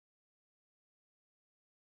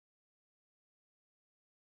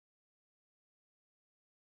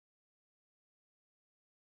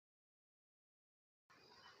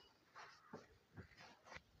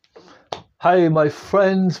Hi my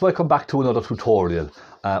friends, welcome back to another tutorial.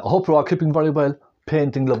 I hope you're all keeping very well,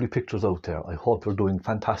 painting lovely pictures out there. I hope you're doing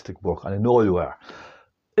fantastic work, and I know you are.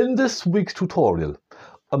 In this week's tutorial,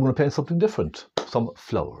 I'm going to paint something different. Some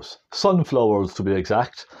flowers. Sunflowers to be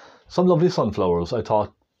exact. Some lovely sunflowers. I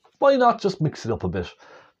thought, why not just mix it up a bit?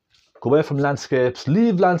 Go away from landscapes,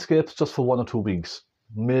 leave landscapes just for 1 or 2 weeks.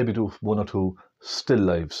 Maybe do 1 or 2 still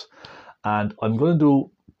lives. And I'm going to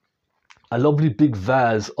do a lovely big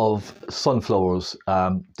vase of sunflowers.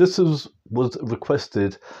 This was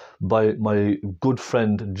requested by my good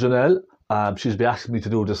friend Janelle. She's been asking me to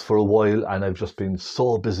do this for a while, and I've just been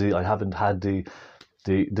so busy. I haven't had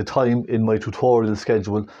the time in my tutorial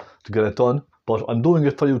schedule to get it done. But I'm doing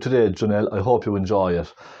it for you today, Janelle. I hope you enjoy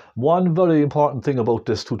it. One very important thing about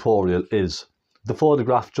this tutorial is the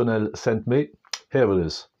photograph Janelle sent me. Here it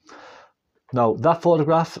is. Now, that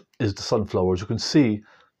photograph is the sunflowers. You can see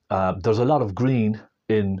there's a lot of green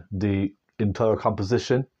in the entire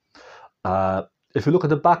composition. If you look at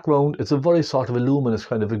the background, it's a very sort of a luminous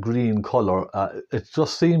kind of a green colour. It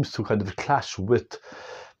just seems to kind of clash with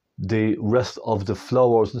the rest of the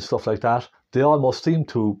flowers and stuff like that. They almost seem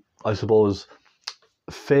to, I suppose,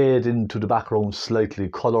 fade into the background slightly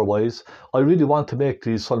colour-wise. I really want to make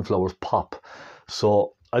these sunflowers pop.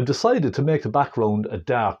 So I've decided to make the background a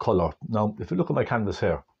dark colour. Now, if you look at my canvas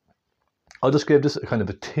here, I just gave this a kind of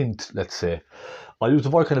a tint, let's say. I used a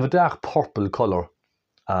very kind of a dark purple colour,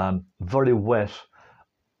 very wet,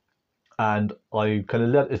 and I kind of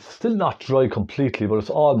let it still not dry completely, but it's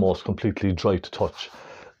almost completely dry to touch.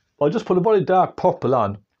 I just put a very dark purple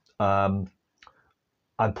on, and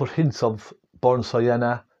put hints of burnt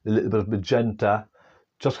sienna, a little bit of magenta,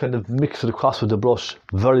 just kind of mix it across with the brush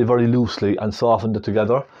very, very loosely and softened it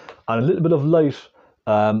together, and a little bit of light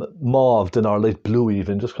mauve then, or light blue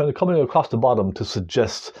even, just kind of coming across the bottom to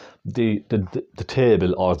suggest the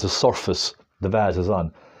table or the surface the vase is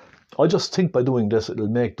on. I just think by doing this it'll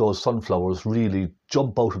make those sunflowers really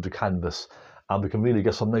jump out of the canvas, and we can really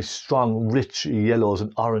get some nice strong rich yellows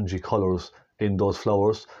and orangey colours in those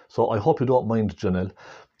flowers. So I hope you don't mind, Janelle.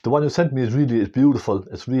 The one you sent me is beautiful.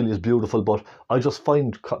 It really is beautiful, but I just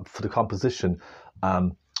find for the composition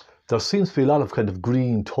there seems to be a lot of kind of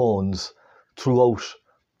green tones throughout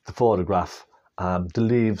the photograph. The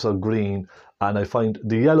leaves are green, and I find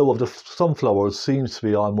the yellow of the sunflowers seems to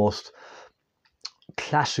be almost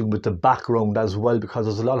clashing with the background as well, because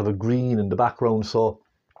there's a lot of a green in the background. So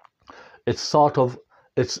it's sort of,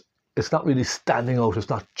 it's not really standing out, it's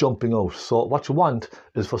not jumping out. So what you want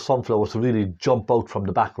is for sunflowers to really jump out from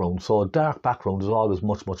the background. So a dark background is always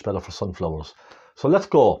much, much better for sunflowers. So let's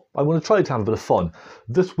go. I'm going to try to have a bit of fun.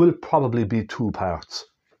 This will probably be 2 parts,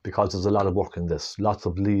 because there's a lot of work in this. Lots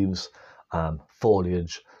of leaves,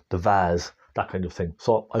 foliage, the vase, that kind of thing.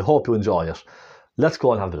 So I hope you enjoy it. Let's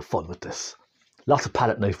go and have a bit of fun with this. Lots of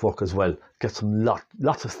palette knife work as well. Get some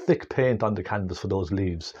lots of thick paint on the canvas for those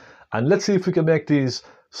leaves. And let's see if we can make these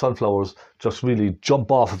sunflowers just really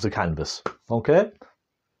jump off of the canvas. Okay?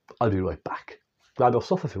 I'll be right back. Grab your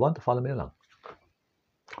stuff if you want to follow me along.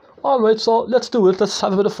 Alright, so let's do it. Let's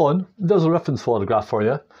have a bit of fun. There's a reference photograph for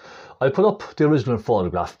you. I put up the original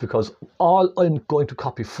photograph because all I'm going to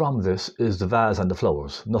copy from this is the vase and the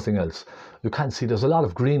flowers, nothing else. You can see there's a lot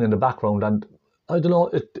of green in the background, and I don't know,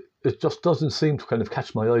 it just doesn't seem to kind of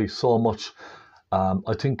catch my eye so much.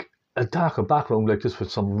 I think a darker background like this with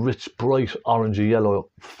some rich, bright, orangey yellow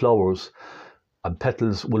flowers and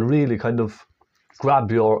petals will really kind of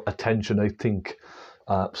grab your attention, I think.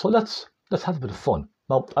 So let's have a bit of fun.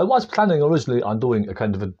 Now, I was planning originally on doing a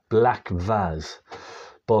kind of a black vase,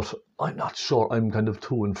 but I'm not sure. I'm kind of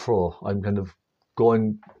to and fro. I'm kind of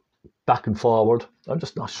going back and forward. I'm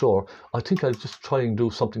just not sure. I think I'll just try and do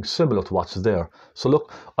something similar to what's there. So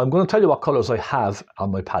look, I'm going to tell you what colours I have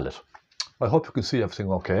on my palette. I hope you can see everything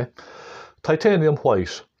okay. Titanium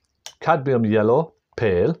white, cadmium yellow,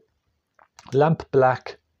 pale, lamp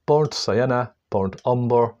black, burnt sienna, burnt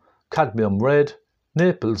umber, cadmium red,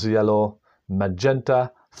 Naples yellow,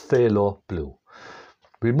 magenta, phthalo blue.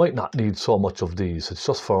 We might not need so much of these. It's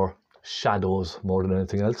just for shadows more than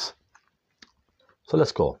anything else. So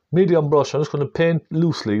let's go. Medium brush. I'm just going to paint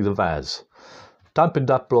loosely the vase. Dampen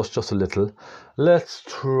that brush just a little. Let's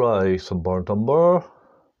try some burnt umber.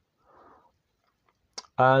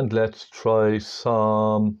 And let's try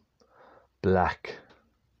some black.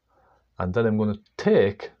 And then I'm going to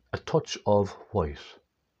take a touch of white.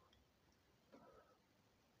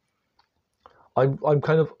 I'm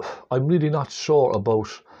really not sure about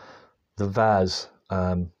the vase.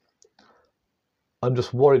 I'm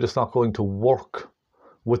just worried it's not going to work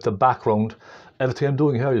with the background. Everything I'm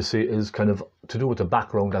doing here, you see, is kind of to do with the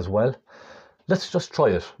background as well. Let's just try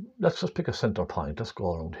it. Let's just pick a center point. Let's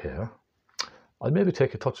go around here. I'll maybe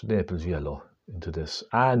take a touch of Naples yellow into this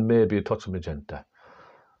and maybe a touch of magenta.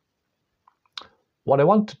 What I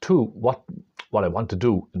want to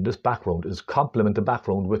do in this background is complement the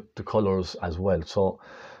background with the colours as well. So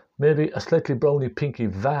maybe a slightly browny pinky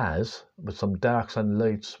vase with some darks and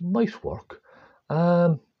lights might work.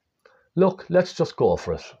 Look, let's just go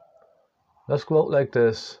for it. Let's go out like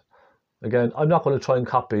this. Again, I'm not going to try and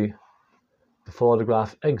copy the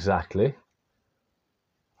photograph exactly.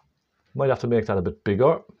 Might have to make that a bit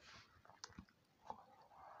bigger.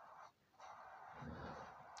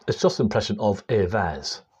 It's just an impression of a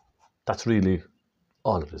vase. That's really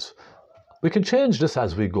all it is. We can change this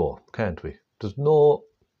as we go, can't we? There's no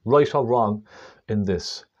right or wrong in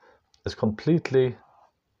this. It's completely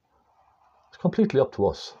up to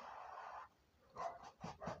us.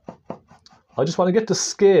 I just want to get the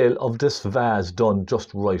scale of this vase done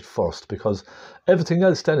just right first, because everything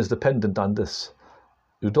else then is dependent on this.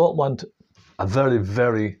 You don't want a very,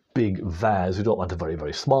 very big vase. You don't want a very,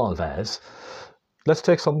 very small vase. Let's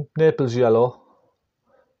take some Naples yellow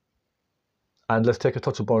and let's take a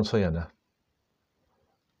touch of burnt sienna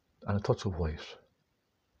and a touch of white.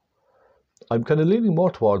 I'm kind of leaning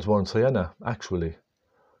more towards burnt sienna actually,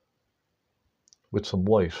 with some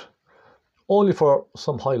white, only for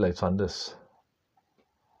some highlights on this.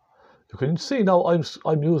 You can see now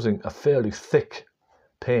I'm using a fairly thick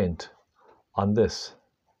paint on this.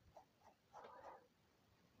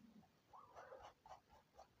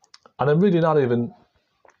 And I'm really not even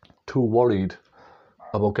too worried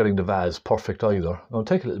about getting the vase perfect either. I'll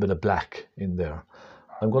take a little bit of black in there.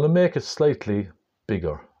 I'm going to make it slightly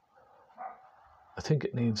bigger. I think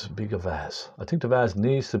it needs a bigger vase. I think the vase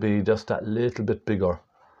needs to be just that little bit bigger.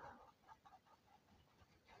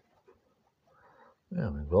 There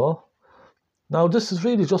we go. Now this is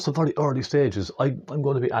really just the very early stages. I'm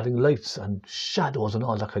going to be adding lights and shadows and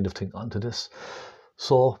all that kind of thing onto this.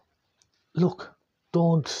 So look,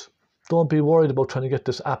 don't be worried about trying to get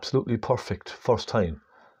this absolutely perfect first time.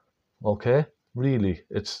 Okay? Really,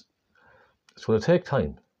 it's going to take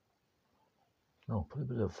time. Now put a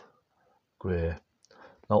bit of grey.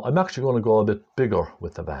 Now I'm actually going to go a bit bigger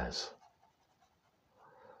with the vase,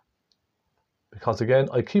 because again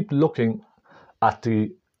I keep looking at the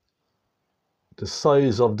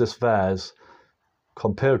size of this vase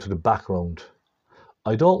compared to the background.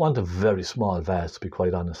 I don't want a very small vase, to be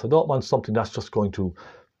quite honest. I don't want something that's just going to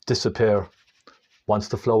disappear once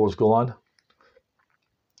the flowers go on.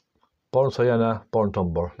 Burnt sienna, burnt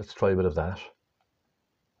umber. Let's try a bit of that.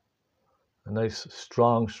 A nice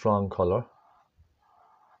strong colour.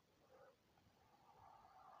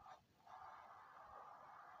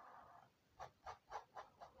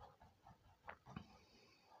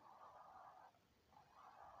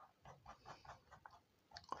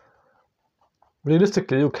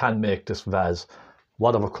 Realistically, you can make this vase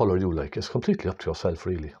whatever colour you like. It's completely up to yourself,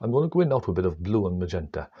 really. I'm going to go in now to a bit of blue and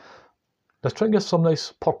magenta. Let's try and get some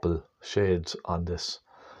nice purple shades on this.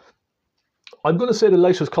 I'm going to say the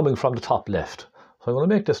light is coming from the top left, so I'm going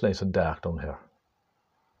to make this nice and dark down here.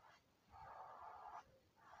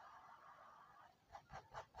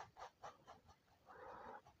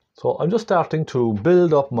 So I'm just starting to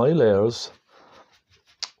build up my layers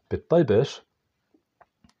bit by bit.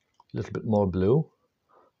 A little bit more blue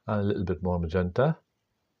and a little bit more magenta.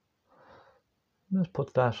 Let's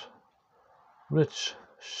put that rich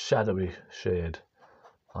shadowy shade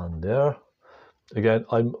on there. Again,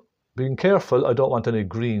 I'm being careful, I don't want any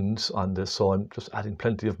greens on this, so I'm just adding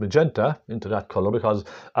plenty of magenta into that colour, because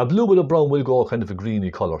a blue with a brown will go kind of a greeny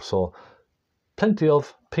colour, so plenty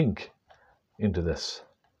of pink into this.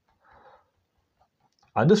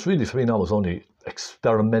 And this really for me now is only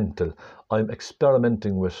experimental. I'm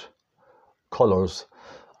experimenting with colours.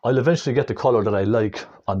 I'll eventually get the colour that I like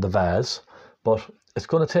on the vase, but it's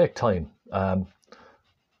going to take time.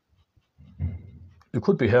 You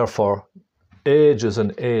could be here for ages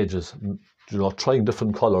and ages, you know, trying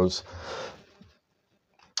different colours.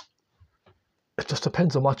 It just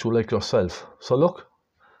depends on what you like yourself. So look,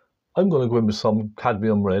 I'm going to go in with some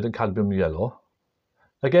cadmium red and cadmium yellow.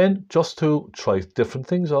 Again, just to try different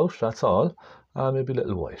things out, that's all. Maybe a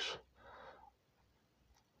little white.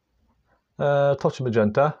 Touch of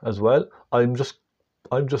magenta as well. I'm just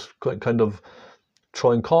kind of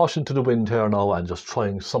throwing caution to the wind here now and just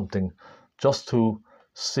trying something just to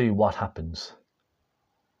see what happens.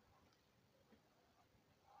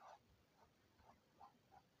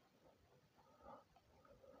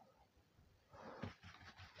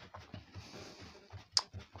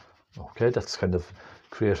 Okay, that's kind of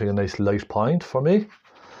creating a nice light point for me.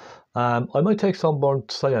 I might take some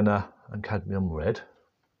burnt sienna and cadmium red.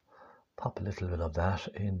 Pop a little bit of that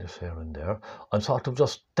in this here and there. I'm sort of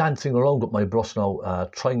just dancing around with my brush now,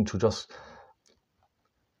 trying to just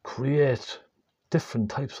create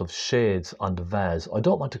different types of shades on the vase. I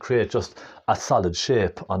don't want to create just a solid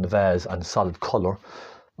shape on the vase and solid colour.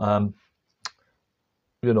 You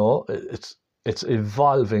know, it's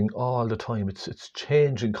evolving all the time. It's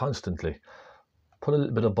changing constantly. Put a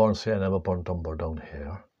little bit of burnt sienna, burnt umber down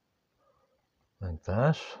here, like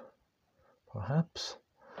that, perhaps.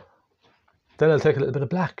 Then I'll take a little bit of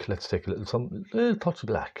black. Let's take a little touch of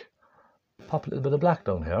black. Pop a little bit of black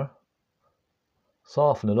down here.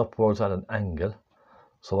 Soften it upwards at an angle,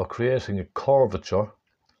 so we're creating a curvature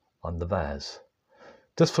on the vase.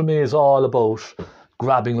 This for me is all about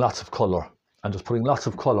grabbing lots of colour and just putting lots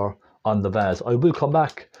of colour on the vase. I will come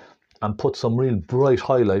back and put some real bright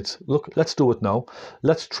highlights. Look, let's do it now.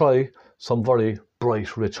 Let's try some very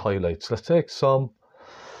bright, rich highlights. Let's take some,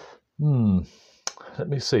 let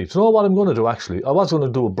me see. Do you know what I'm going to do actually? I was going to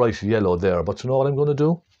do a bright yellow there, but you know what I'm going to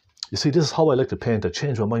do? You see, this is how I like to paint. I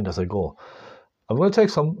change my mind as I go. I'm going to take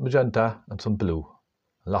some magenta and some blue,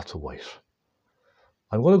 and lots of white.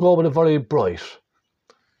 I'm going to go with a very bright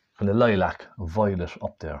and a lilac violet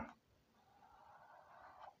up there.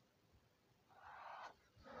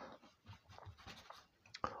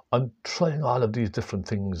 I'm trying all of these different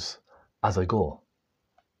things as I go.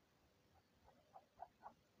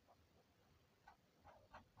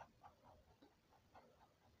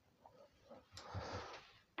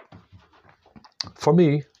 For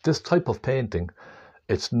me, this type of painting,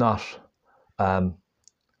 it's not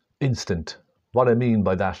instant. What I mean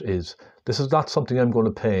by that is, this is not something I'm going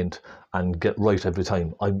to paint and get right every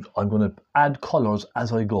time. I'm going to add colours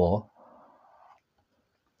as I go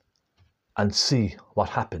and see what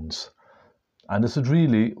happens. And this is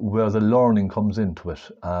really where the learning comes into it.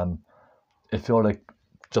 If you're like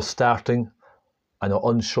just starting and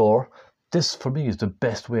you're unsure, this for me is the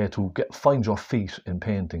best way to find your feet in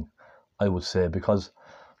painting, I would say, because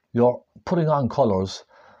you're putting on colours,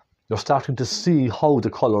 you're starting to see how the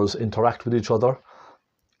colours interact with each other,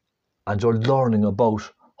 and you're learning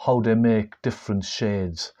about how they make different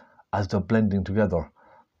shades as they're blending together.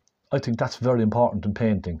 I think that's very important in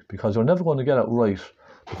painting, because you're never going to get it right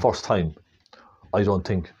the first time. I don't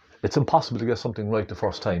think. It's impossible to get something right the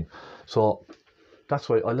first time. So that's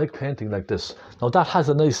why I like painting like this. Now that has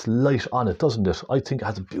a nice light on it, doesn't it? I think it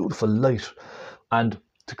has a beautiful light. And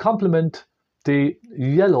to complement the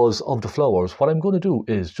yellows of the flowers, what I'm going to do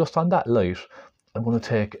is, just on that light, I'm going to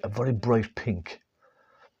take a very bright pink,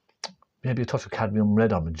 maybe a touch of cadmium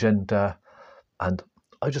red or magenta, and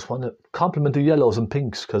I just want to complement the yellows and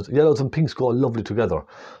pinks, because yellows and pinks go lovely together.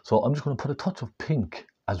 So I'm just going to put a touch of pink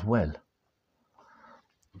as well,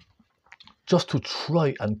 just to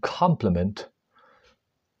try and complement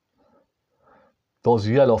those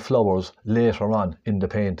yellow flowers later on in the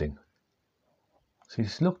painting. See,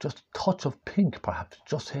 look, just a touch of pink perhaps,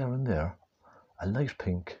 just here and there, a light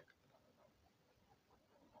pink.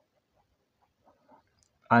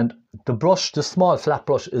 And the brush, the small flat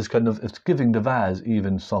brush, is it's giving the vase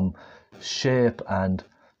even some shape and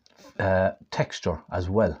texture as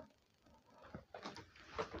well.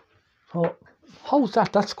 So how's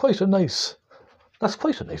that? That's quite a nice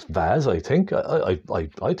vase, I think.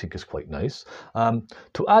 I think it's quite nice.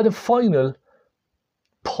 To add a final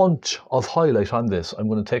punch of highlight on this, I'm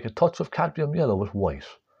going to take a touch of cadmium yellow with white.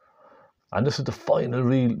 And this is the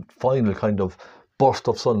final kind of burst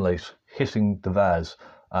of sunlight hitting the vase.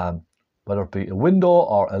 Whether it be a window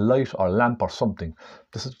or a light or a lamp or something.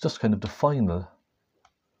 This is just kind of the final.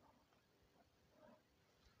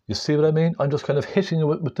 You see what I mean? I'm just kind of hitting it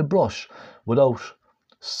with the brush without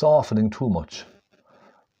softening too much.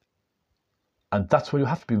 And that's where you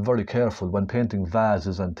have to be very careful when painting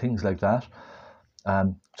vases and things like that.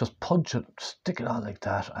 Just punch it, stick it on like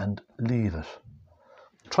that and leave it.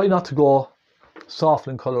 Try not to go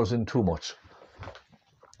softening colours in too much.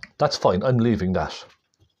 That's fine, I'm leaving that.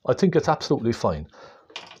 I think it's absolutely fine.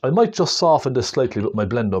 I might just soften this slightly with my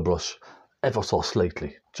blender brush, ever so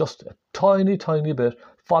slightly. Just a tiny, tiny bit,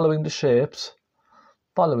 following the shapes,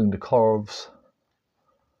 following the curves,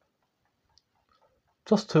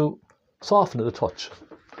 just to soften it a touch.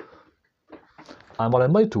 And what I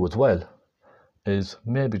might do as well is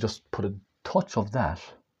maybe just put a touch of that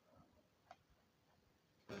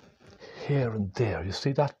here and there. You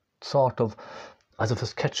see that sort of, as if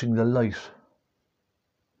it's catching the light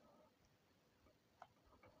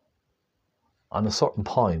on a certain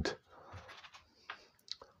point.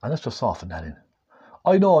 And let's just soften that in.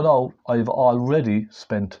 I know now I've already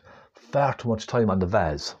spent far too much time on the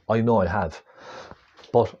vase. I know I have.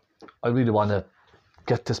 But I really want to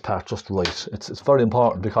get this part just right. It's very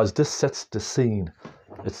important because this sets the scene.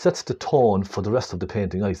 It sets the tone for the rest of the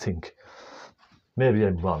painting, I think. Maybe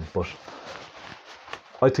I'm wrong, but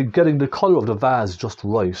I think getting the colour of the vase just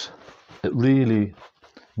right, it really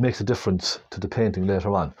makes a difference to the painting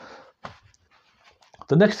later on.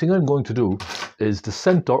 The next thing I'm going to do is the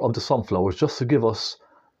centre of the sunflowers, just to give us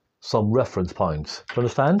some reference points. Do you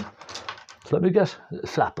understand? So let me get a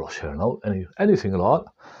flat brush here now, anything at all,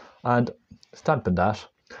 and stamping that.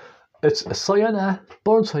 It's a sienna,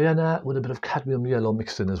 burnt sienna with a bit of cadmium yellow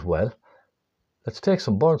mixed in as well. Let's take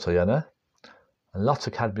some burnt sienna and lots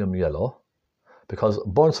of cadmium yellow, because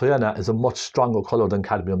burnt sienna is a much stronger colour than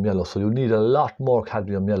cadmium yellow, so you need a lot more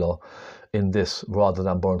cadmium yellow in this rather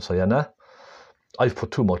than burnt sienna. I've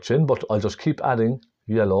put too much in, but I'll just keep adding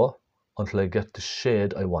yellow until I get the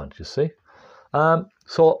shade I want, you see.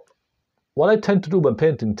 So what I tend to do when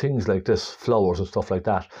painting things like this, flowers and stuff like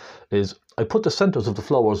that, is I put the centres of the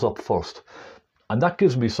flowers up first, and that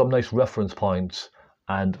gives me some nice reference points,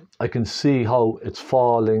 and I can see how it's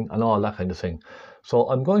falling and all that kind of thing. So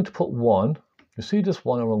I'm going to put one, you see this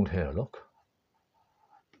one around here, look.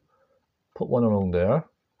 Put one around there.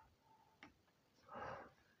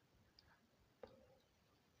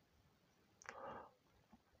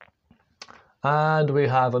 And we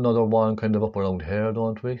have another one kind of up around here,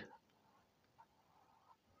 don't we?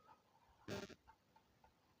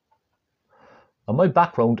 And my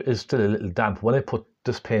background is still a little damp. When I put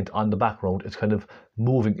this paint on the background, it's kind of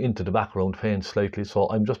moving into the background paint slightly. So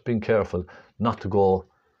I'm just being careful not to go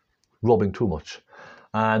rubbing too much.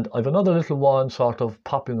 And I've another little one sort of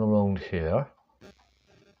popping around here.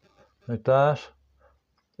 Like that.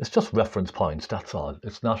 It's just reference points, that's all.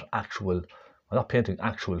 It's not actual, I'm not painting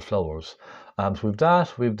actual flowers. So we've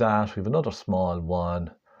that, we've another small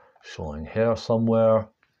one showing here somewhere.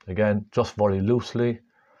 Again, just very loosely.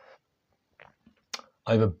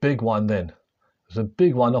 I have a big one then. There's a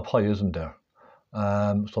big one up high, isn't there?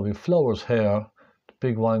 So we have flowers here. The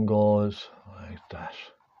big one goes like that.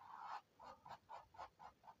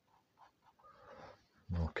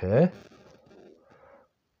 Okay.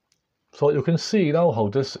 So you can see now how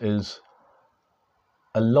this is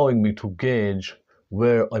allowing me to gauge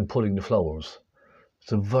where I'm putting the flowers.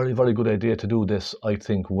 It's a very, very good idea to do this, I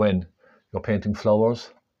think, when you're painting flowers.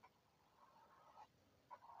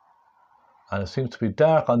 And it seems to be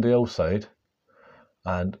dark on the outside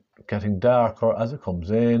and getting darker as it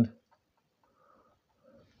comes in.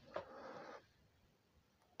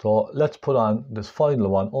 So let's put on this final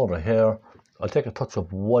one over here. I'll take a touch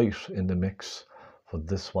of white in the mix for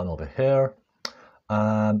this one over here.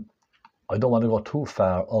 And I don't want to go too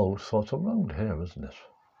far out, so it's around here, isn't it?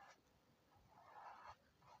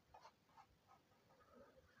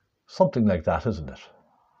 Something like that, isn't it?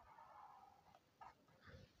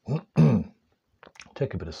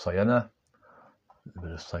 Take a bit of sienna,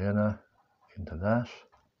 into that.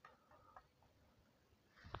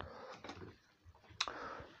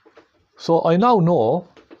 So I now know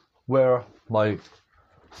where my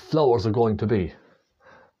flowers are going to be.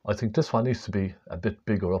 I think this one needs to be a bit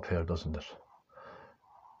bigger up here, doesn't it?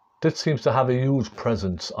 This seems to have a huge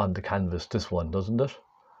presence on the canvas, this one, doesn't it?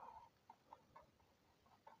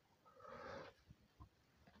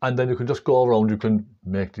 And then you can just go around, you can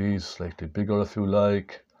make these slightly bigger if you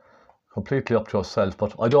like, completely up to yourself,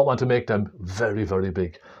 but I don't want to make them very, very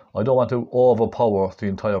big. I don't want to overpower the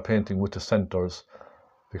entire painting with the centres,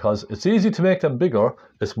 because it's easy to make them bigger,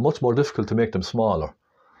 it's much more difficult to make them smaller.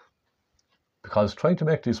 Because trying to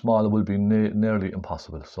make these smaller will be nearly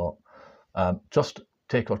impossible. So just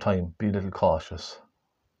take your time, be a little cautious.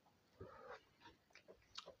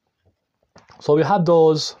 So we have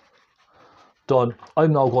those done.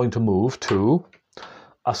 I'm now going to move to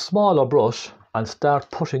a smaller brush and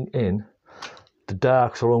start putting in the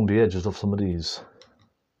darks around the edges of some of these.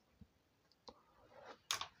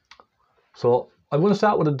 So I'm going to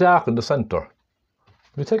start with a dark in the centre.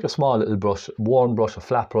 You take a small little brush, worn brush, a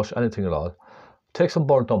flat brush, anything at all. Take some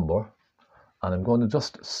burnt umber, and I'm going to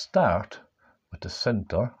just start with the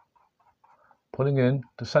centre, putting in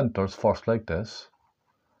the centres first like this,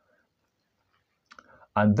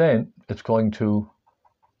 and then it's going to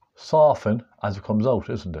soften as it comes out,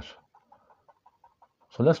 isn't it?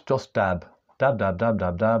 So let's just dab, dab, dab, dab,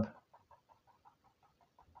 dab, dab,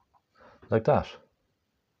 like that.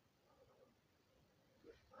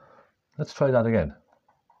 Let's try that again.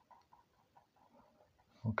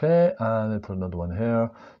 Okay, and I'll put another one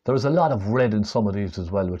here. There's a lot of red in some of these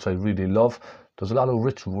as well, which I really love. There's a lot of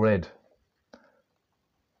rich red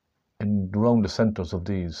around the centres of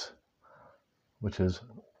these, which is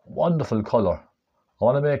wonderful colour. I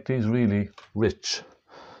want to make these really rich.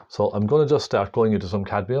 So I'm going to just start going into some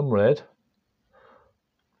cadmium red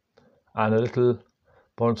and a little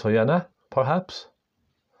burnt sienna, perhaps.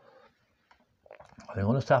 I'm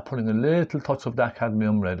going to start putting a little touch of that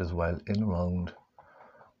cadmium red as well in around.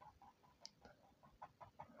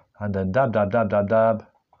 And then dab, dab, dab, dab, dab,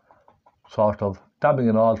 sort of dabbing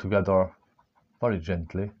it all together very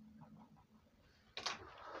gently.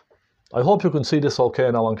 I hope you can see this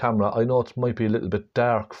okay now on camera. I know it might be a little bit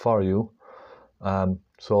dark for you,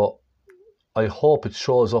 so I hope it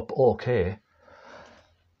shows up okay.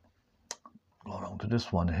 Go around to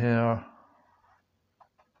this one here.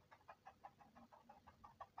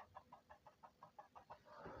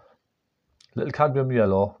 Little cadmium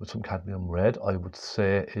yellow with some cadmium red, I would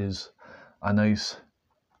say, is a nice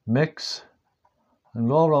mix. And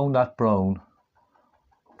go around that brown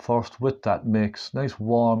first with that mix, nice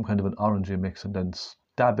warm kind of an orangey mix, and then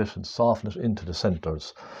dab it and soften it into the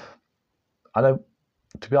centers. And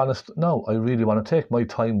to be honest, now I really want to take my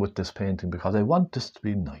time with this painting because I want this to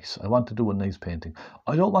be nice. I want to do a nice painting.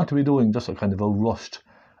 I don't want to be doing just a kind of a rushed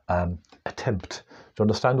attempt. Do you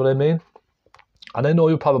understand what I mean? And I know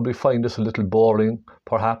you probably find this a little boring,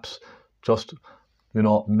 perhaps, just, you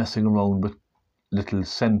know, messing around with little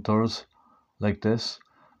centers like this.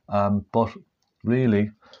 But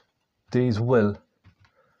really, these will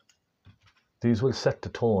set the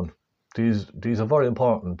tone. These are very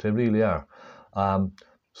important. They really are.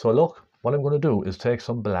 So look, what I'm going to do is take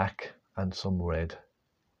some black and some red.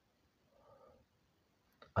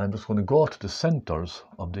 And I'm just going to go to the centers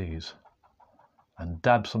of these and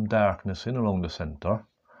dab some darkness in around the center.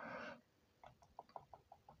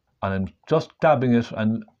 And I'm just dabbing it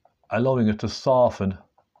and allowing it to soften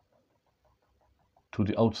to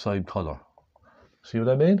the outside color. See what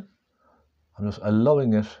I mean? I'm just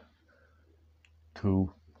allowing it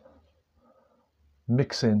to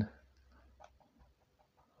mix in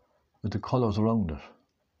with the colors around it.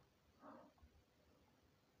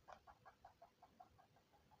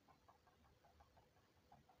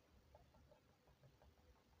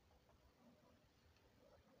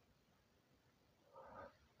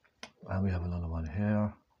 And we have another one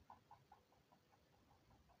here.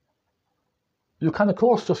 You can of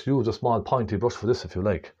course just use a small pointy brush for this if you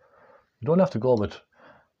like. You don't have to go with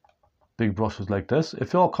big brushes like this.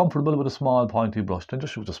 If you're comfortable with a small pointy brush, then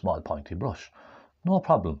just use a small pointy brush. No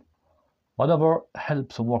problem. Whatever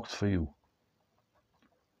helps and works for you.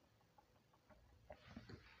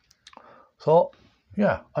 So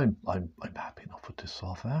yeah, I'm happy enough with this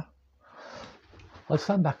so far. I'll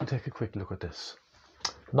stand back and take a quick look at this.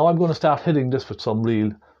 Now I'm going to start hitting this with some real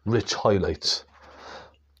rich highlights.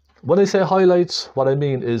 When I say highlights, what I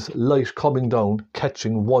mean is light coming down,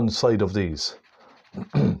 catching one side of these.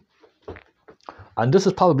 And this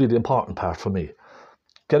is probably the important part for me.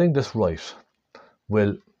 Getting this right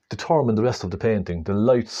will determine the rest of the painting, the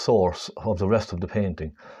light source of the rest of the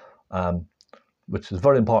painting, which is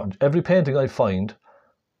very important. Every painting I find,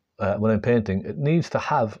 when I'm painting, it needs to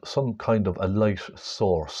have some kind of a light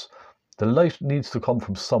source. The light needs to come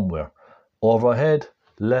from somewhere. Overhead,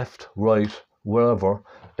 left, right, wherever.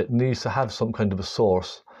 It needs to have some kind of a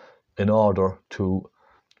source in order to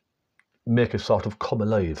make it sort of come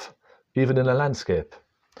alive, even in a landscape.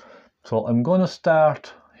 So I'm going to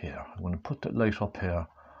start here. I'm going to put the light up here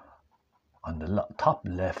on the top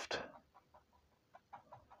left.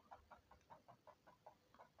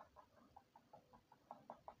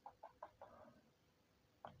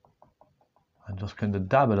 And just kind of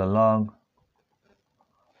dab it along.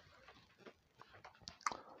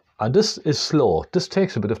 And this is slow. This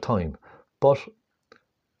takes a bit of time. But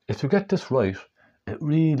if you get this right, it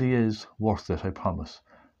really is worth it, I promise.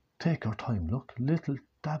 Take your time. Look, little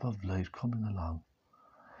dab of light coming along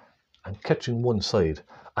and catching one side.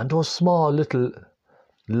 And those small little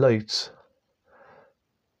lights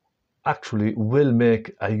actually will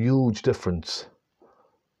make a huge difference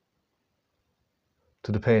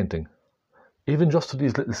to the painting. Even just to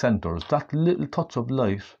these little centers, that little touch of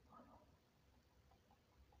light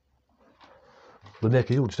will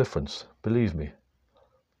make a huge difference, believe me.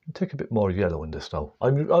 I'll take a bit more yellow in this now.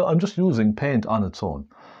 I'm just using paint on its own.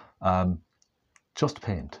 Just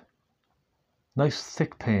paint. Nice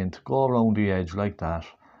thick paint, go around the edge like that,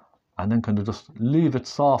 and then kind of just leave it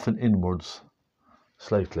soften inwards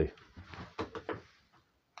slightly.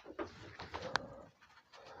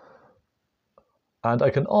 And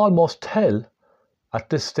I can almost tell at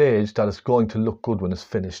this stage that it's going to look good when it's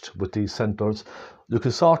finished with these centers. You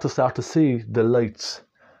can sort of start to see the lights,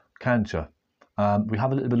 can't you? We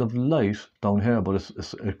have a little bit of light down here, but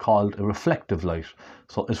it's called a reflective light.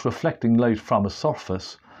 So it's reflecting light from a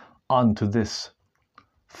surface onto this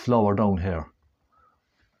flower down here.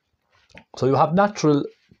 So you have natural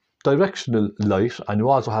directional light and you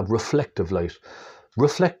also have reflective light.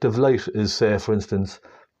 Reflective light is, say, for instance,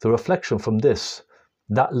 the reflection from this,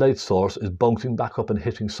 that light source is bouncing back up and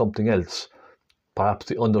hitting something else, perhaps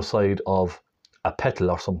the underside of a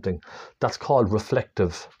petal or something. That's called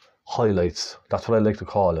reflective highlights. That's what I like to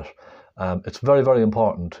call it. It's very, very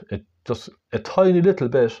important. It just a tiny little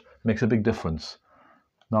bit makes a big difference.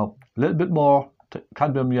 Now, a little bit more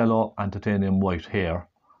cadmium yellow and titanium white here,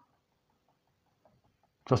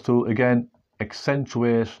 just to again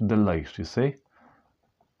accentuate the light, you see.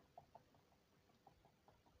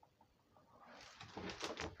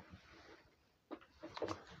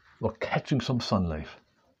 We're catching some sunlight.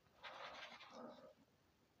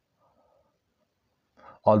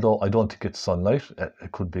 Although I don't think it's sunlight,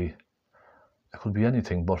 it could be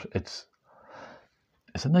anything, but it's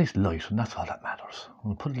a nice light, and that's all that matters.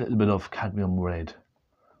 We'll put a little bit of cadmium red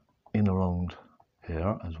in around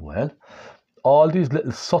here as well. All these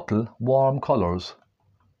little subtle warm colours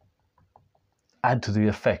add to the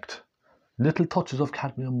effect. Little touches of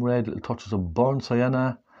cadmium red, little touches of burnt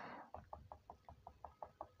sienna.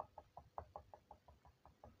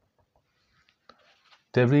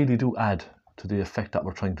 They really do add to the effect that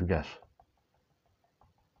we're trying to get.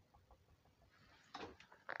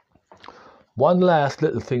 One last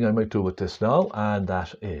little thing I might do with this now, and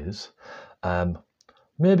that is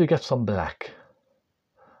maybe get some black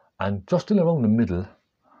and just in around the middle,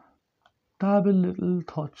 dab a little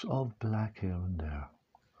touch of black here and there,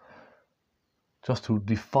 just to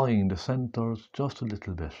define the centers just a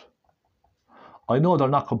little bit. I know they're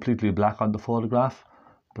not completely black on the photograph,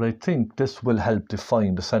 but I think this will help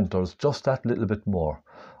define the centers just that little bit more.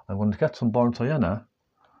 I'm going to get some burnt sienna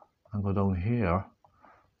and go down here.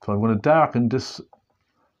 So I'm going to darken this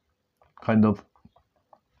kind of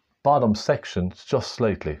bottom section just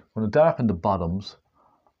slightly. I'm going to darken the bottoms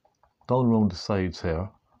down around the sides here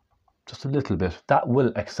just a little bit. That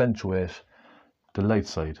will accentuate the light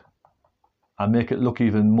side and make it look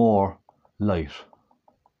even more light.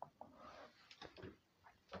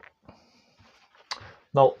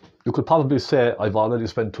 Now, you could probably say I've already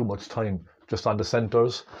spent too much time just on the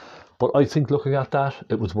centers, but I think looking at that,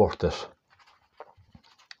 it was worth it.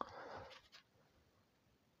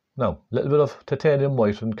 Now, a little bit of titanium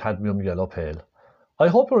white and cadmium yellow pale. I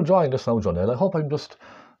hope you're enjoying this now, Jonelle. I hope I'm just,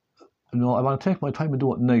 I want to take my time and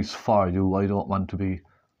do it nice for you. I don't want to be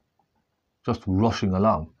just rushing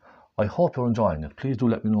along. I hope you're enjoying it. Please do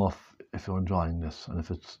let me know if you're enjoying this and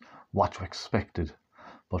if it's what you expected.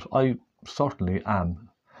 But I certainly am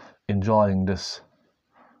enjoying this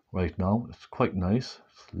right now. It's quite nice.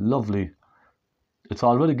 It's lovely. It's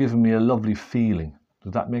already giving me a lovely feeling.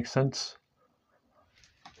 Does that make sense?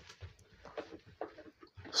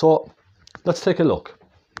 So let's take a look.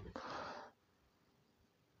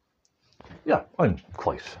 Yeah, I'm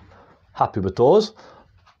quite happy with those.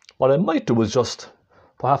 What I might do is just,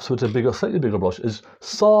 perhaps with a slightly bigger brush, is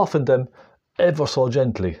soften them ever so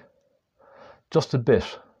gently. Just a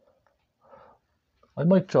bit. I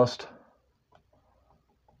might just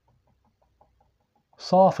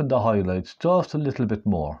soften the highlights just a little bit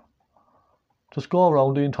more. Just go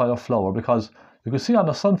around the entire flower, because you can see on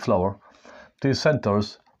the sunflower, these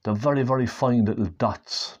centers, they're very, very fine little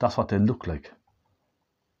dots. That's what they look like.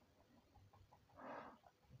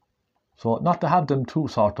 So not to have them too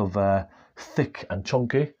sort of thick and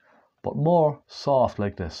chunky, but more soft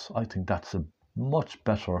like this. I think that's a much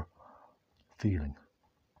better feeling.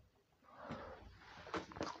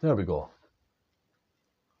 There we go.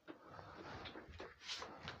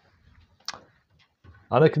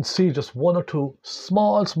 And I can see just one or two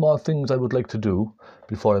small things I would like to do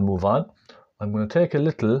before I move on. I'm going to take a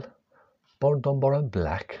little burnt umber and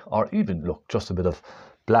black, or even, look, just a bit of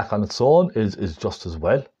black on its own is just as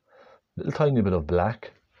well. Little tiny bit of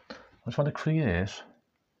black. I just want to create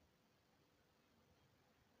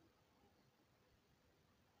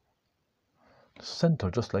the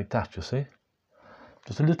center just like that, you see.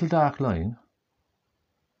 Just a little dark line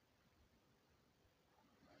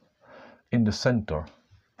in the center.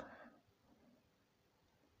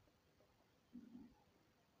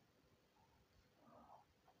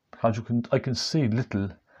 Because I can see little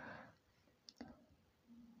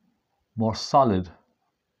more solid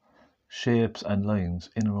shapes and lines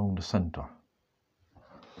in around the center.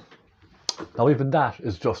 Now even that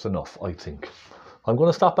is just enough, I think. I'm going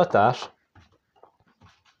to stop at that.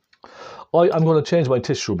 I'm going to change my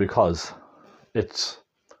tissue because it's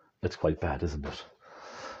quite bad, isn't it?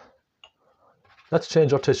 Let's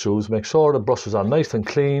change our tissues, make sure the brushes are nice and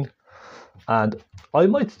clean, and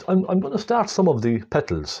I'm going to start some of the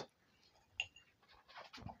petals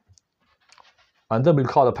and then we'll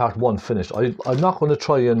call it part 1 finished. I'm not going to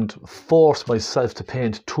try and force myself to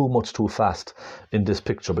paint too much too fast in this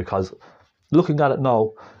picture, because looking at it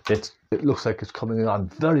now, it looks like it's coming on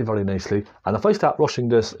very, very nicely. And if I start rushing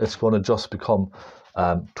this, it's going to just become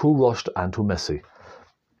too rushed and too messy.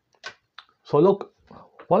 So look,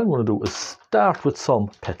 what I'm going to do is start with some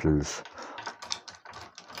petals.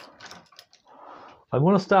 I'm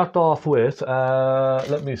going to start off with,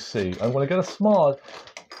 let me see, I'm going to get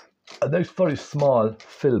a nice very small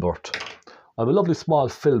filbert. I have a lovely small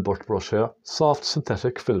filbert brush here, soft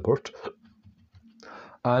synthetic filbert.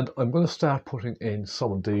 And I'm going to start putting in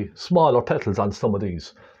some of the smaller petals on some of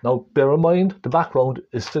these. Now, bear in mind, the background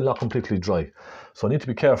is still not completely dry, so I need to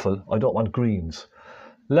be careful. I don't want greens.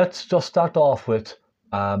 Let's just start off with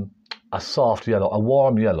a soft yellow, a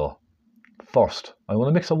warm yellow first. I'm going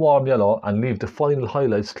to mix a warm yellow and leave the final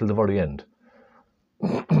highlights till the very end.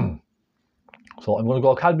 So I'm going to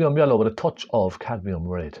go cadmium yellow with a touch of cadmium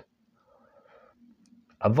red.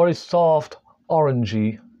 A very soft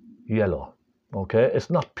orangey yellow. Okay, it's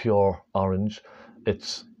not pure orange,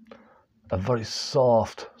 it's a very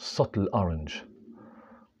soft, subtle orange.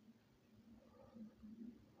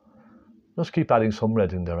 Just keep adding some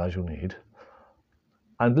red in there as you need.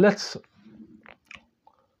 And let's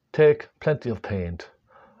take plenty of paint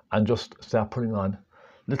and just start putting on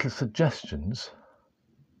little suggestions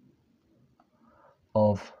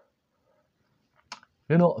of,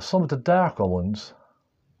 you know, some of the darker ones.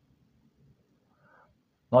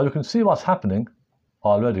 Now you can see what's happening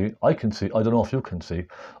already. I can see, I don't know if you can see,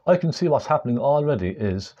 I can see what's happening already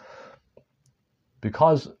is,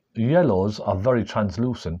 because yellows are very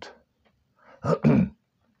translucent,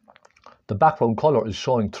 the background colour is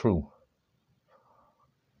showing through.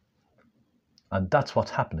 And that's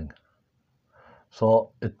what's happening.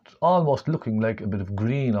 So it's almost looking like a bit of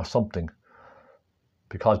green or something,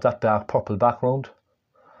 because that dark purple background.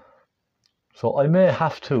 So I may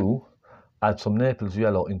have to add some Naples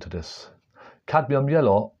yellow into this. Cadmium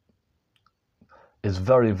yellow is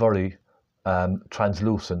very, very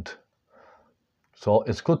translucent. So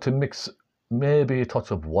it's good to mix maybe a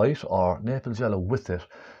touch of white or Naples yellow with it,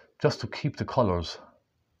 just to keep the colours.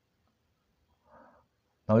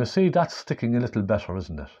 Now you see that's sticking a little better,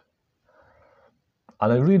 isn't it?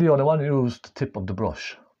 And I really only want to use the tip of the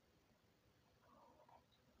brush.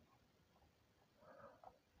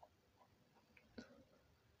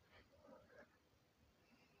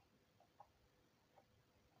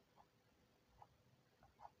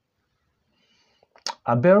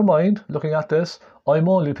 And bear in mind, looking at this, I'm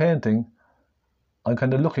only painting, I'm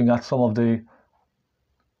kind of looking at some of the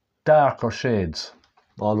darker shades.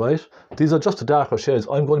 All right, these are just the darker shades.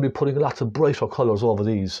 I'm going to be putting lots of brighter colours over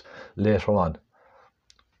these later on.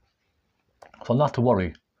 So not to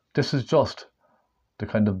worry, this is just the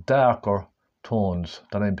kind of darker tones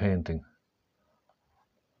that I'm painting.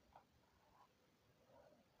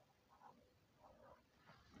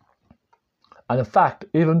 And in fact,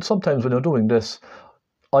 even sometimes when you're doing this,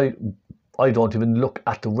 I don't even look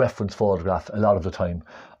at the reference photograph a lot of the time.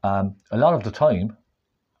 A lot of the time,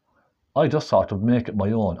 I just sort of make it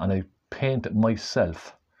my own and I paint it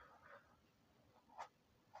myself.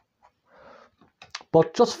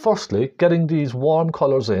 But just firstly, getting these warm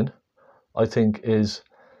colours in, I think, is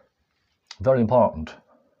very important.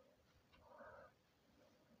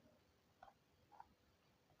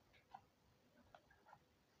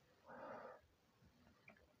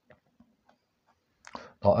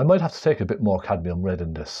 Now, I might have to take a bit more cadmium red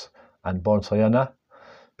in this and burn sienna,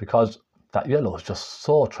 because that yellow is just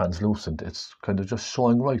so translucent. It's kind of just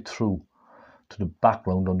showing right through to the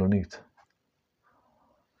background underneath.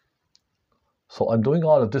 So I'm doing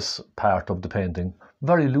all of this part of the painting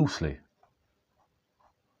very loosely.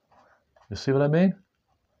 You see what I mean?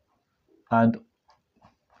 And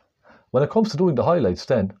when it comes to doing the highlights,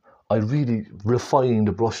 then I really refine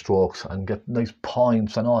the brush strokes and get nice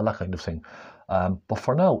points and all that kind of thing. But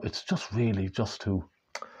for now, it's just really just to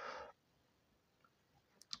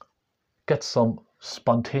get some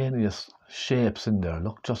spontaneous shapes in there.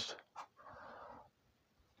 Look, just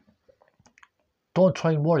don't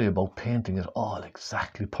try and worry about painting it all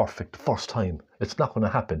exactly perfect the first time. It's not going to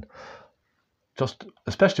happen. Just,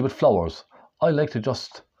 especially with flowers, I like to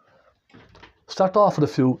just start off with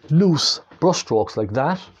a few loose brush strokes like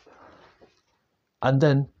that, and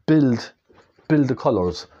then build the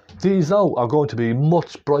colours. These now are going to be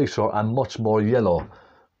much brighter and much more yellow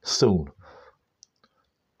soon.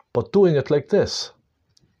 But doing it like this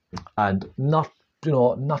and not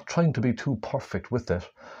trying to be too perfect with it,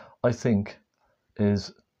 I think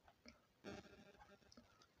is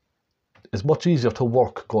much easier to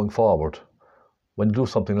work going forward when you do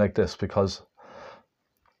something like this, because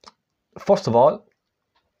first of all,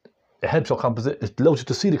 it helps your composition. It allows you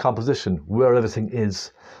to see the composition, where everything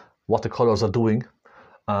is, what the colours are doing.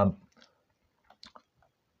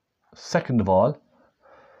 Second of all,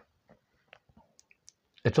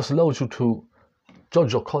 it just allows you to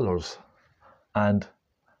judge your colours and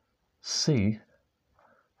see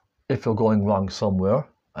if you're going wrong somewhere,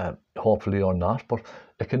 hopefully or not, but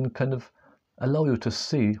it can kind of allow you to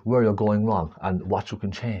see where you're going wrong and what you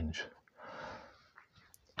can change.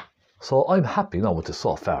 So I'm happy now with this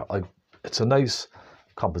so far. It's a nice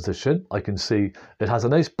composition. I can see it has a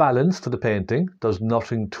nice balance to the painting. There's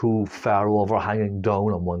nothing too far overhanging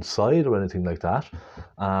down on one side or anything like that.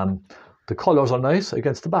 The colours are nice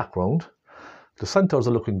against the background. The centres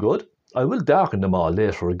are looking good. I will darken them all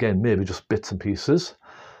later again, maybe just bits and pieces.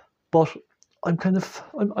 But I'm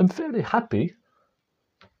fairly happy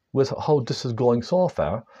with how this is going so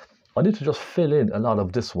far. I need to just fill in a lot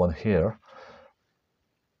of this one here.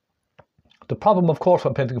 The problem, of course,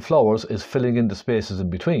 when painting flowers is filling in the spaces in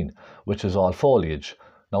between, which is all foliage.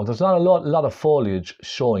 Now, there's not a lot of foliage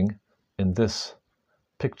showing in this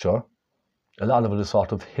picture. A lot of it is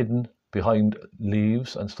sort of hidden behind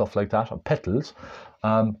leaves and stuff like that, and petals.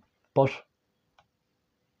 But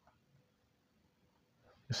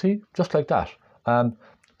you see, just like that,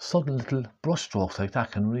 sudden little brush strokes like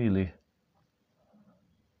that can really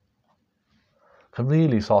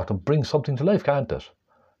sort of bring something to life, can't it?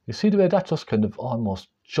 You see the way that just kind of almost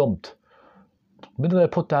jumped. The minute I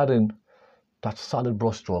put that in, that solid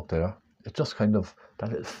brush stroke there, it just kind of, that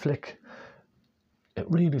little flick, it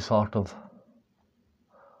really sort of,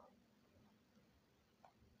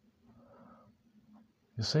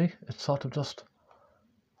 you see, it sort of just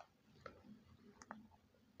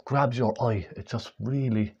grabs your eye. It just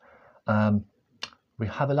really, we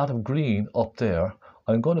have a lot of green up there.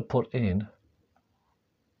 I'm going to put in,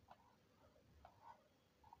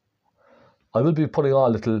 I will be putting all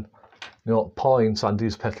little, points on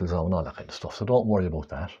these petals now and all that kind of stuff, so don't worry about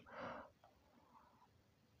that.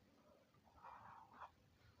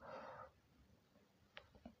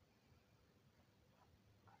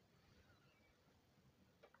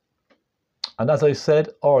 And as I said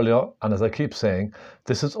earlier, and as I keep saying,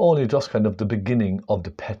 this is only just kind of the beginning of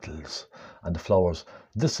the petals and the flowers.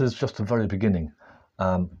 This is just the very beginning.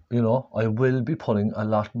 I will be putting a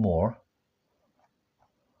lot more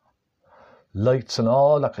lights and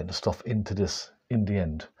all that kind of stuff into this in the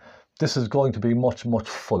end. This is going to be much, much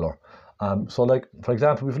fuller. So like, for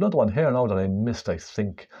example, we have another one here now that I missed, I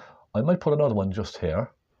think. I might put another one just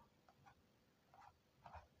here.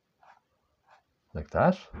 Like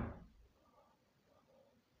that.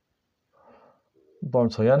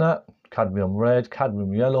 Burnt sienna, cadmium red,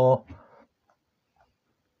 cadmium yellow.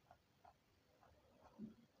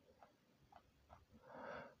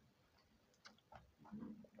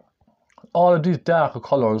 All of these darker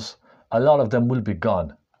colours, a lot of them will be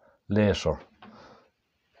gone later.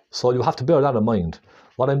 So you have to bear that in mind.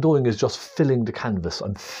 What I'm doing is just filling the canvas.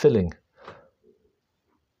 I'm filling.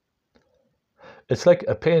 It's like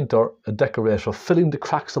a painter, a decorator, filling the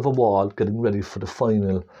cracks of a wall, getting ready for the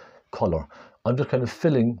final colour. I'm just kind of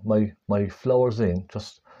filling my flowers in,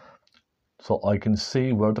 just so I can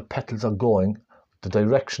see where the petals are going, the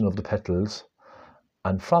direction of the petals.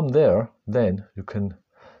 And from there, then you can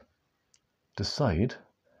decide,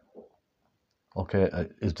 okay,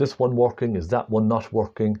 is this one working? Is that one not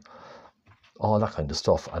working? All that kind of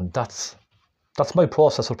stuff. And that's my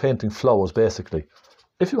process for painting flowers, basically.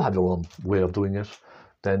 If you have your own way of doing it,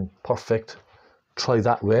 then perfect. Try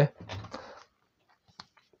that way.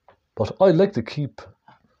 But I like to keep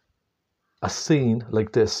a scene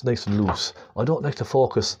like this nice and loose. I don't like to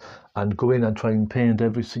focus and go in and try and paint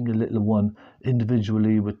every single little one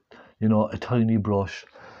individually with, a tiny brush.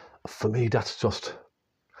 For me, that's just,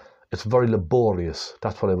 it's very laborious.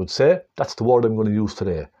 That's what I would say. That's the word I'm going to use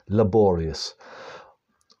today. Laborious.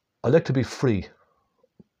 I like to be free.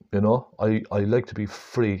 I like to be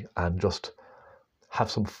free and just have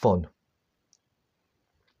some fun.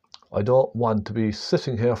 I don't want to be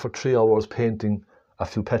sitting here for 3 hours painting a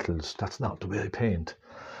few petals. That's not the way I paint.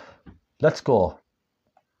 Let's go.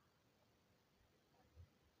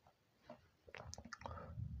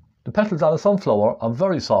 The petals on a sunflower are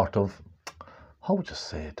very sort of, how would you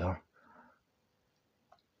say it there?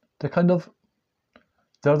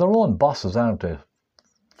 They're their own bosses, aren't they?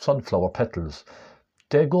 Sunflower petals.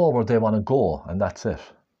 They go where they want to go, and that's it.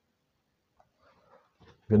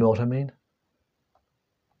 You know what I mean?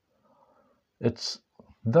 It's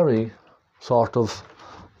very sort of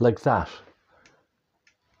like that.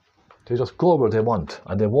 They just go where they want,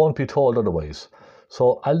 and they won't be told otherwise.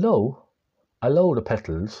 So allow the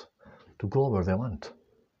petals to go where they want.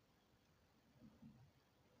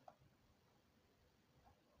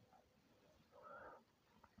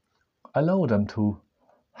 allow them to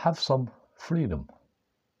have some freedom.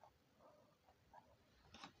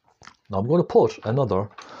 Now I'm going to put another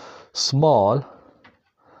small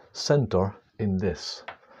center in this.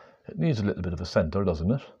 It needs a little bit of a center,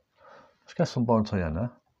 doesn't it? Let's get some burnt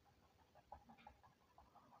sienna.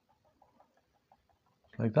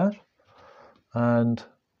 Like that. And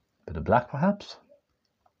a bit of black perhaps.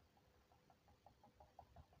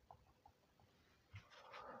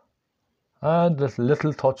 And a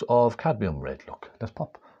little touch of cadmium red. Look, let's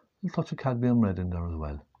pop a little touch of cadmium red in there as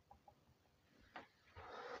well.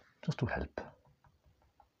 Just to help.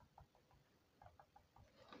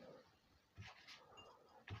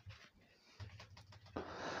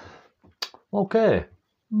 Okay.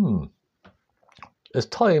 It's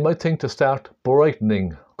time, I think, to start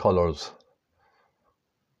brightening colours.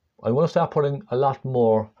 I want to start putting a lot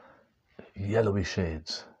more yellowy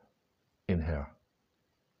shades in here.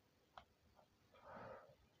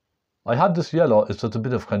 I have this yellow, it's just a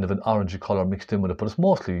bit of kind of an orangey colour mixed in with it, but it's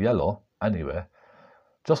mostly yellow anyway.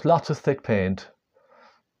 Just lots of thick paint,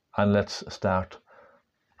 and let's start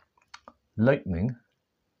lightening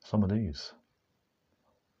some of these.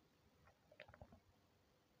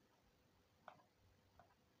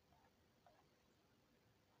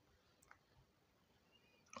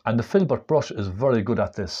 And the filbert brush is very good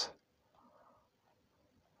at this.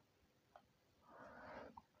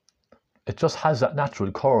 It just has that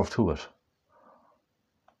natural curve to it.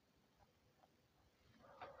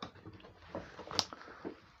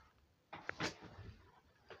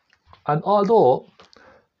 And although,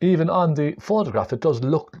 even on the photograph, it does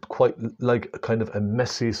look quite like a kind of a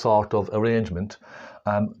messy sort of arrangement,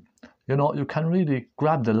 you know, you can really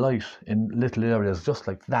grab the light in little areas just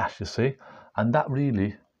like that, you see, and that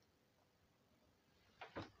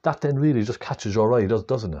then really just catches your eye,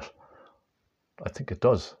 doesn't it? I think it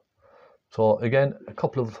does. So again, a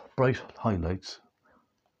couple of bright highlights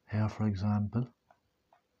here, for example.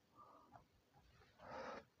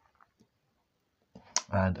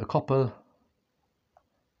 And a couple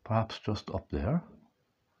perhaps just up there.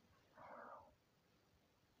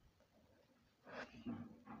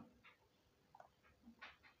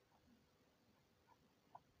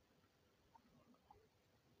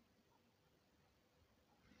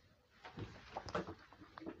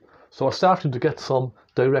 So we're starting to get some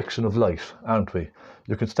direction of light, aren't we?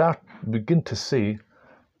 You can begin to see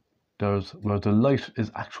where the light is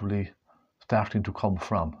actually starting to come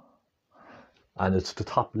from. And it's the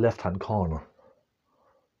top left-hand corner.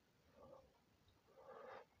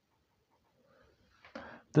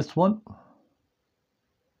 This one.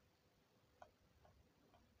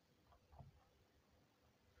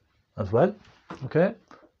 As well. Okay, a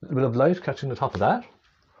little bit of light catching the top of that.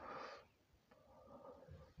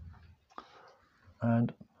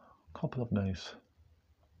 And a couple of nice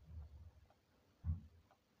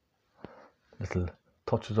little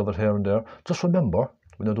touches of it here and there. Just remember,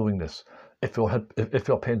 when you're doing this, if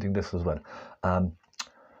you're painting this as well,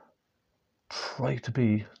 try to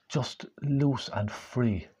be just loose and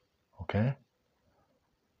free, okay?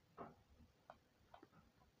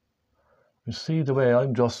 You see the way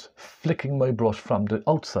I'm just flicking my brush from the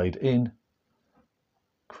outside in,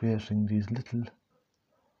 creating these little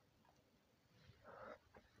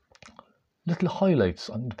highlights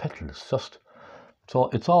on the petals, just so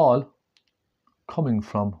it's all coming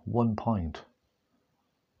from one point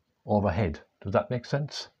overhead. Does that make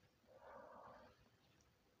sense?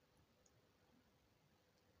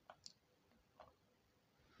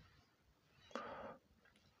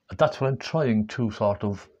 That's what I'm trying to sort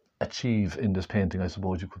of achieve in this painting, I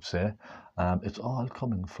suppose you could say. It's all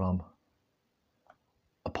coming from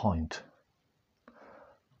a point.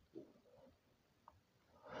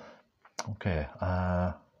 Okay,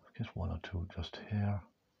 just one or two just here.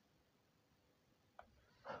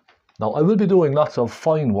 Now I will be doing lots of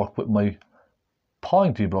fine work with my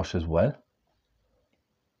pointy brush as well,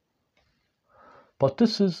 but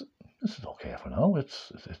this is okay for now.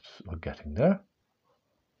 We're getting there.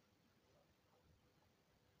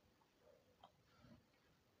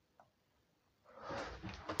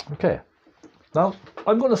 Okay, now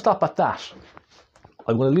I'm going to stop at that.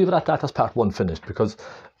 I'm going to leave it at that as part one finished, because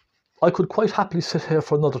I could quite happily sit here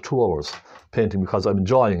for another 2 hours painting, because I'm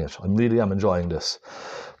enjoying it. I really am enjoying this.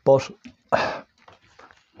 But I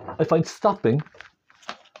find stopping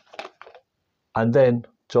and then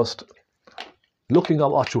just looking at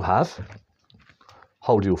what you have.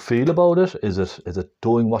 How do you feel about it? Is it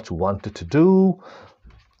doing what you want it to do?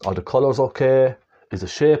 Are the colours okay? Is the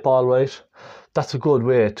shape all right? That's a good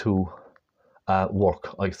way to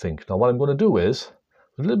work, I think. Now what I'm going to do is,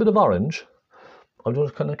 with a little bit of orange, I'm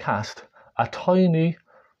just going to cast a tiny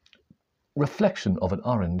reflection of an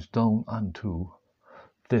orange down onto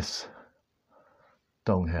this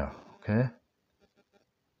down here, okay?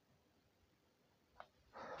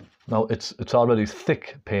 Now it's already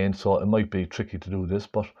thick paint, so it might be tricky to do this,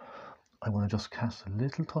 but I want to just cast a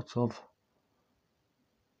little touch of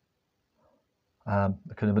kind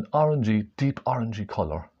of an orangey, deep orangey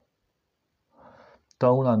colour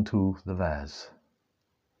down onto the vase.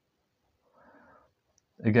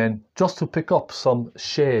 Again, just to pick up some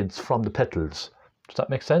shades from the petals. Does that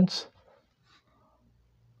make sense?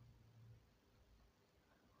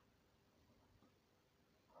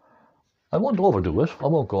 I won't overdo it. I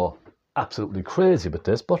won't go absolutely crazy with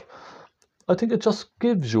this, but I think it just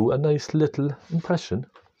gives you a nice little impression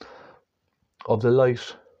of the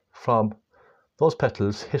light from those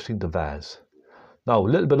petals hitting the vase. Now, a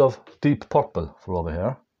little bit of deep purple for over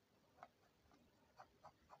here.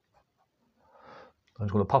 I'm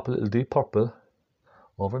just going to pop a little deep purple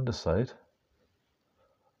over on this side,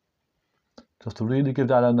 just to really give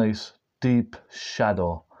that a nice deep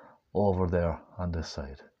shadow over there on this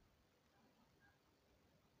side.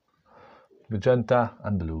 Magenta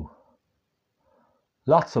and blue.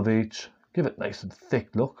 Lots of each. Give it nice and thick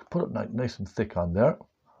look. Put it nice and thick on there.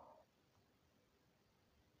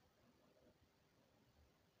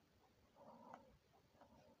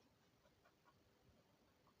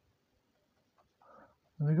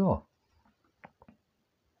 There we go.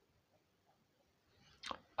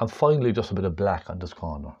 And finally, just a bit of black on this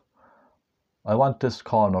corner. I want this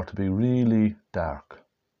corner to be really dark.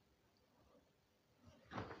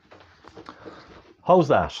 How's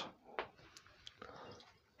that?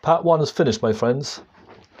 Part 1 is finished, my friends.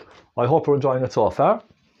 I hope you're enjoying it so far.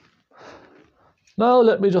 Now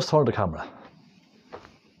let me just turn the camera.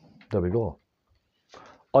 There we go.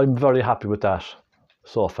 I'm very happy with that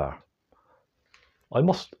so far. I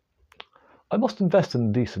must invest in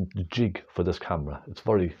a decent jig for this camera. It's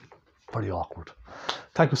very, very awkward.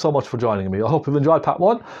 Thank you so much for joining me. I hope you've enjoyed part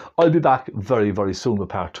 1. I'll be back very, very soon with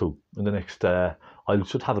part 2. In the next, I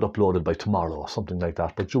should have it uploaded by tomorrow or something like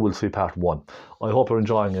that. But you will see part 1. I hope you're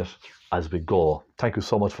enjoying it as we go. Thank you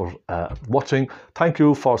so much for watching. Thank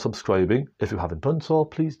you for subscribing. If you haven't done so,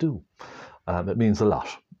 please do. It means a lot.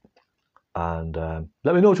 And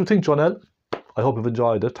let me know what you think, Jonelle. I hope you've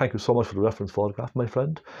enjoyed it. Thank you so much for the reference photograph, my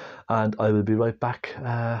friend. And I will be right back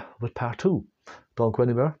with part 2. Don't go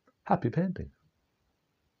anywhere. Happy painting.